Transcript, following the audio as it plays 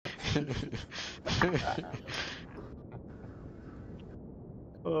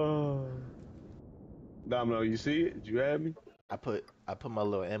Oh, Domino, you see it? Did you have me? I put my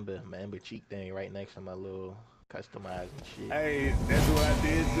ember cheek thing right next to my little customizing shit. Hey, that's what I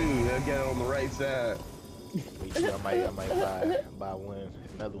did too. I got it on the right side. Me too. I might buy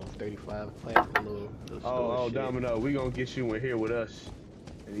another one 35 platinum, little store Oh, shit. Domino, we gonna get you in here with us,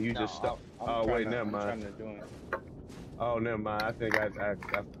 and you No, just stop. I'm Oh trying wait, to never I'm mind. trying to join. Oh, never mind. I think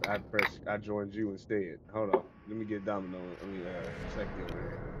I pressed. I joined you instead. Hold on. Let me get Domino. I mean, Seki over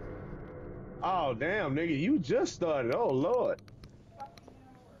here. Oh damn, nigga, you just started. Oh Lord.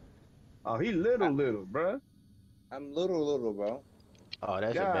 Oh, he I, little, bruh. I'm little, bro. Oh,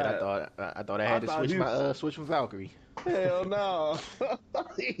 that's a bet. I God, thought I thought I I had to thought switch you. my switch from Valkyrie. Hell no.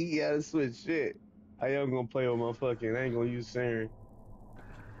 He gotta switch shit. I am gonna play with my fucking. I ain't gonna use Saren.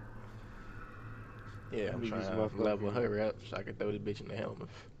 Yeah, Let I'm me use trying my to level fucking. her up so I can throw this bitch in the helmet.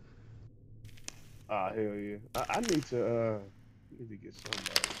 Ah, hell yeah. I need to get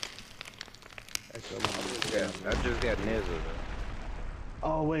somebody. Actually, I'm gonna use I Saren. just got Nizza though.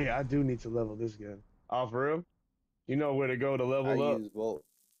 Oh wait, I do need to level this guy. Oh, for real? You know where to go to I level up? use Volt.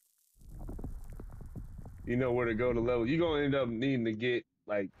 You know where to go to level. You're gonna end up needing to get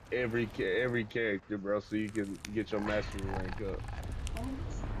like every character, bro, so you can get your mastery rank up.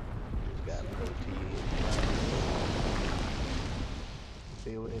 Just got protein,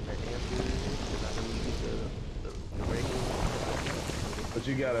 building the ember, because I deleted the regular. But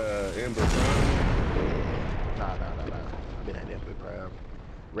you got a Ember Prime. Yeah. Nah. I've been at Ember Prime.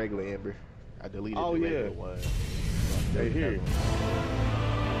 Regular Ember. I deleted Oh the yeah. regular one. So I Hey built another here. one.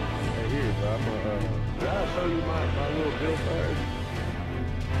 Hey here, bro. Did I show you my little build first?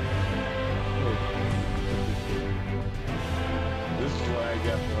 Look, check this shit. This is what I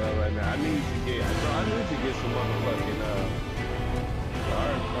got for her right now. I need to get some motherfucking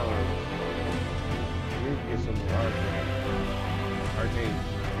art cards. I need to get some arcane.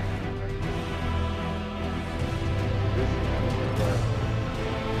 This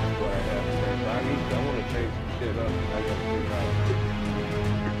is what I have today. So I want to change some shit up. I got to figure out.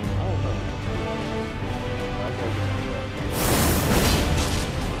 I don't know. I gotta get some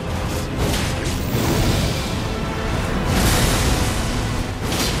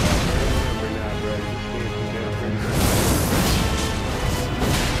remember now, bro. You can't do that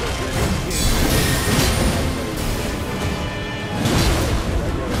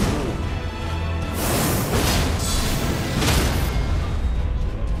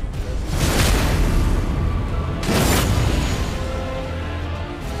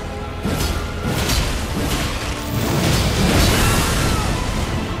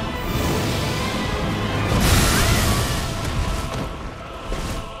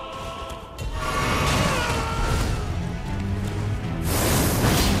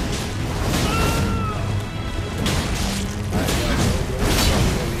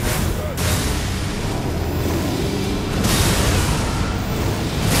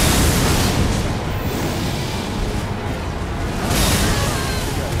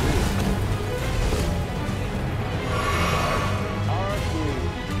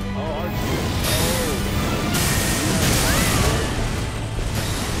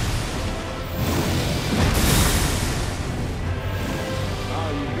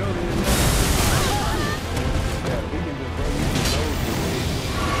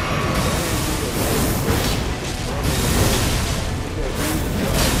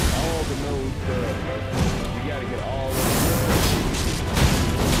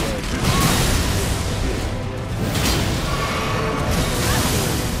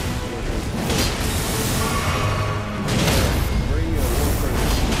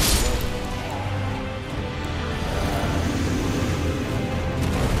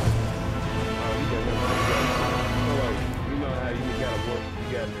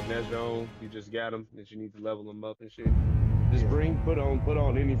You just got them that you need to level them up and shit. Just Yeah. put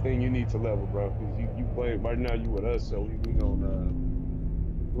on anything you need to level, bro. Cause you play right now. You with us, so we gonna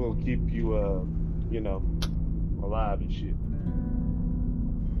we'll keep you you know alive and shit.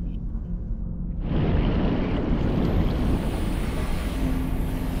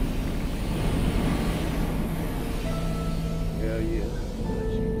 Hell yeah.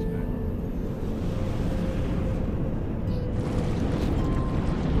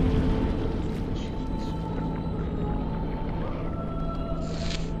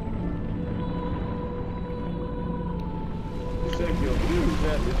 Check your views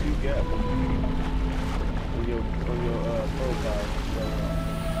that you got on your profile.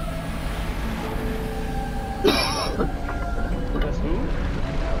 That's who?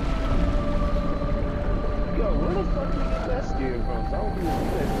 Yo, where the fuck did you get that skin from? I don't even see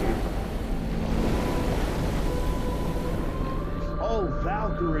that skin. Oh,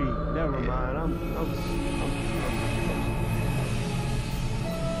 Valkyrie. Never mind. I'm no.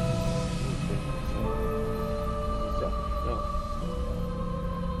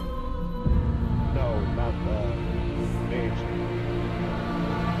 No, not mansion.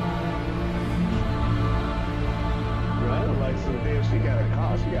 Bro, I don't like some damn. She got a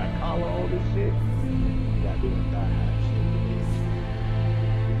collar. She got a collar on this shit. You gotta do the thigh high shit with this.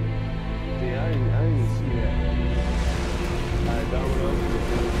 Yeah, I didn't see that. Alright, Domino.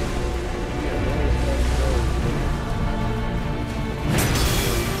 Yeah, man, let's go.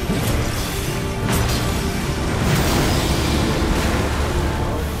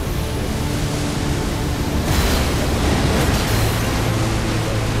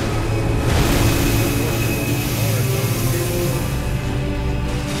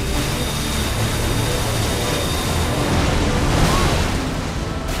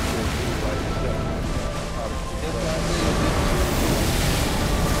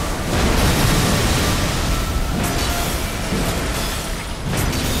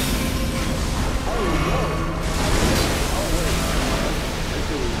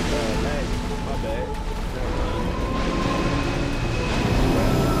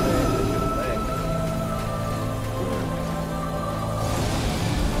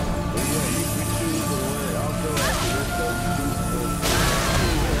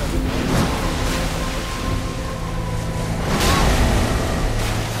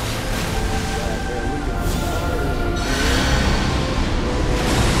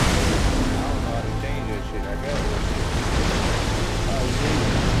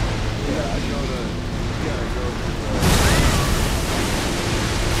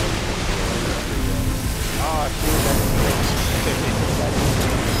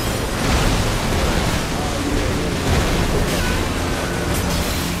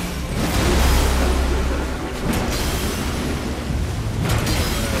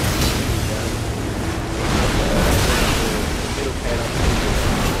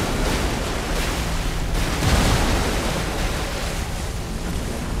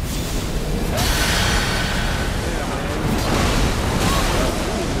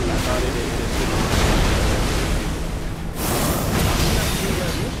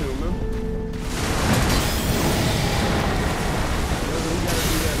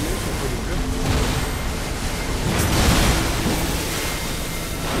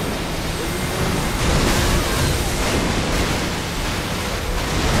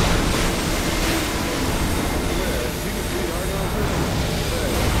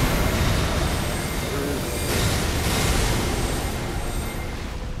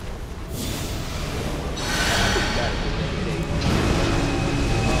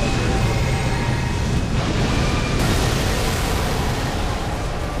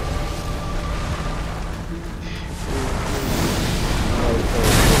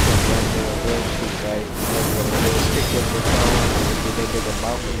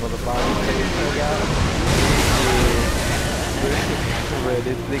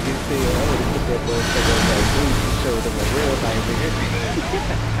 This nigga said, I would have put that motherfucker on that booth and showed him a real nice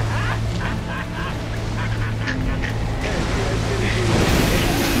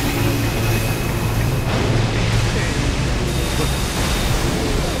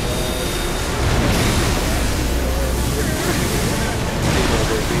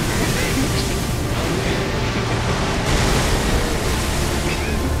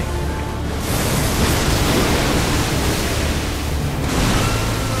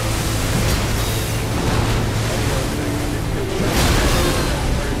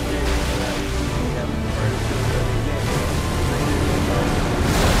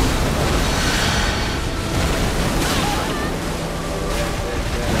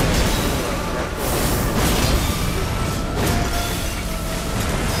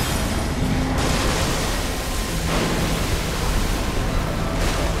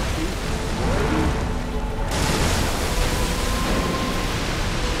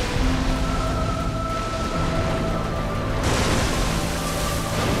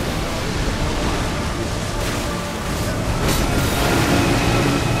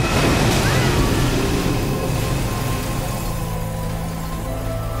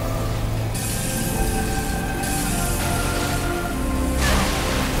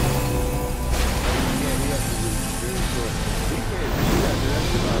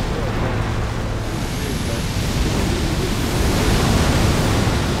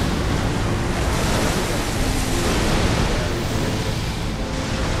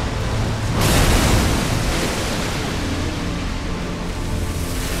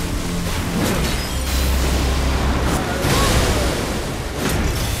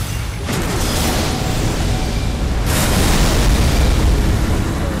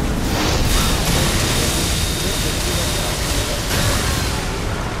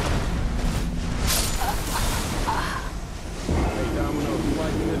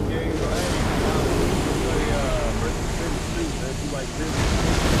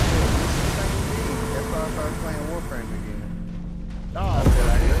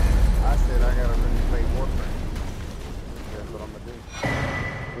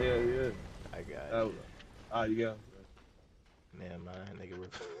Yeah, yeah. I got you. You go. Never mind, nigga.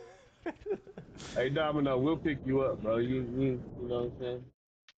 Hey, Domino, we'll pick you up, bro. You know what I'm saying?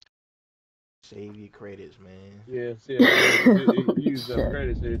 Save your credits, man. Yeah, see, you use up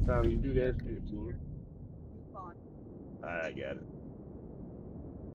credits every time you do that shit, boy. I got it.